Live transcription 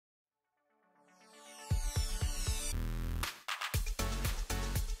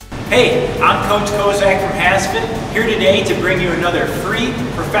Hey, I'm Coach Kozak from HASfit, here today to bring you another free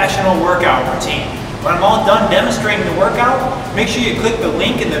professional workout routine. When I'm all done demonstrating the workout, make sure you click the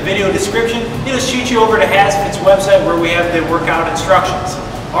link in the video description. It'll shoot you over to HASfit's website where we have the workout instructions.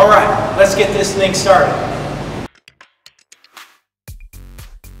 Alright, let's get this thing started.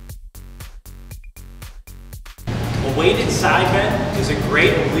 A weighted side bend is a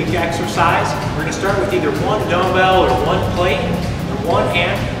great oblique exercise. We're going to start with either one dumbbell or one plate. One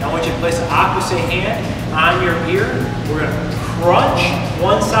hand. I want you to place the opposite hand on your ear. We're going to crunch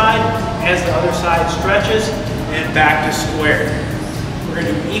one side as the other side stretches and back to square. We're going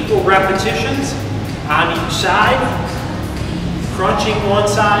to do equal repetitions on each side, crunching one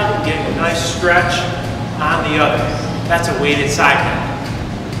side and getting a nice stretch on the other. That's a weighted side bend.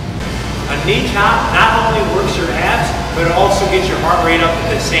 A knee chop not only works your abs, but it also gets your heart rate up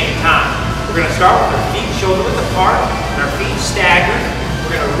at the same time. We're going to start with our feet shoulder width apart and our feet staggered.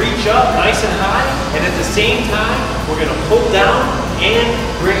 We're going to reach up nice and high, and at the same time, we're going to pull down and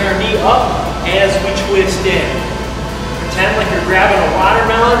bring our knee up as we twist in. Pretend like you're grabbing a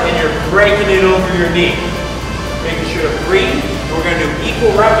watermelon and you're breaking it over your knee. Making sure to breathe. And we're going to do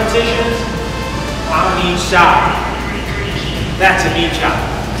equal repetitions on each side. That's a knee chop.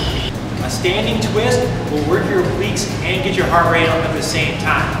 A standing twist will work your obliques and get your heart rate up at the same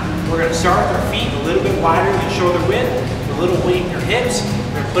time. We're going to start with our feet a little bit wider than shoulder width, a little weight in your hips.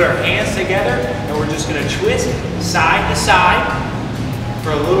 We're going to put our hands together and we're just going to twist side to side.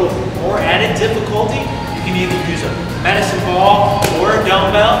 For a little more added difficulty, you can either use a medicine ball or a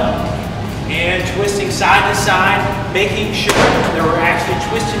dumbbell and twisting side to side, making sure that we're actually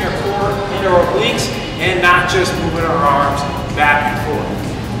twisting our core and our obliques and not just moving our arms back and forth.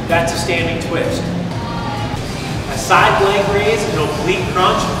 That's a standing twist. A side leg raise and oblique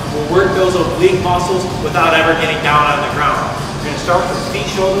crunch will work those oblique muscles without ever getting down on the ground. We're going to start with our feet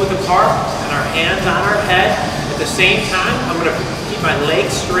shoulder width apart and our hands on our head. At the same time, I'm going to keep my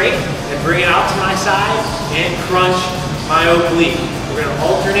legs straight and bring it out to my side and crunch my oblique. We're going to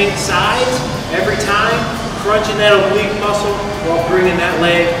alternate sides every time, crunching that oblique muscle while bringing that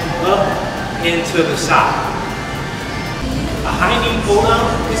leg up into the side. A high knee pull down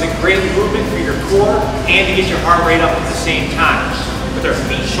is a great movement for your core and to get your heart rate up at the same time. With our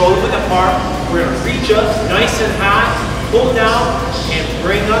feet shoulder width apart, we're going to reach up nice and high, pull down, and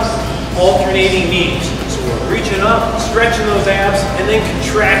bring up alternating knees. So we're reaching up, stretching those abs, and then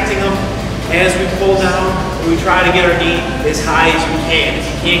contracting them as we pull down. We try to get our knee as high as we can. If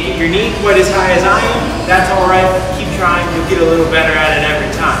you can't get your knee quite as high as I am, that's alright. Keep trying, you'll get a little better at it every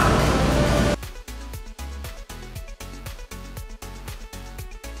time.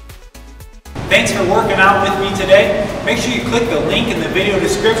 Thanks for working out with me today. Make sure you click the link in the video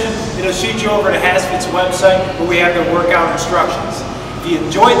description. It'll shoot you over to HASfit's website where we have the workout instructions. If you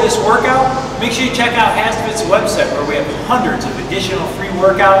enjoyed this workout, make sure you check out HASfit's website where we have hundreds of additional free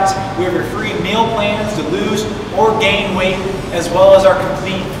workouts. We have our free meal plans to lose or gain weight, as well as our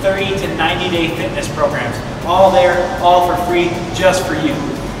complete 30 to 90-day fitness programs. All there, all for free, just for you.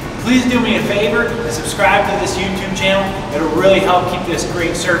 Please do me a favor and subscribe to this YouTube channel. It'll really help keep this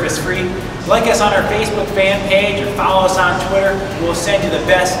great service free. Like us on our Facebook fan page or follow us on Twitter. We'll send you the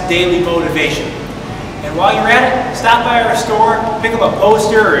best daily motivation. And while you're at it, stop by our store, pick up a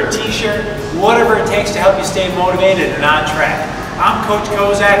poster or a t-shirt, whatever it takes to help you stay motivated and on track. I'm Coach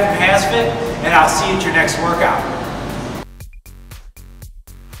Kozak from HASfit, and I'll see you at your next workout.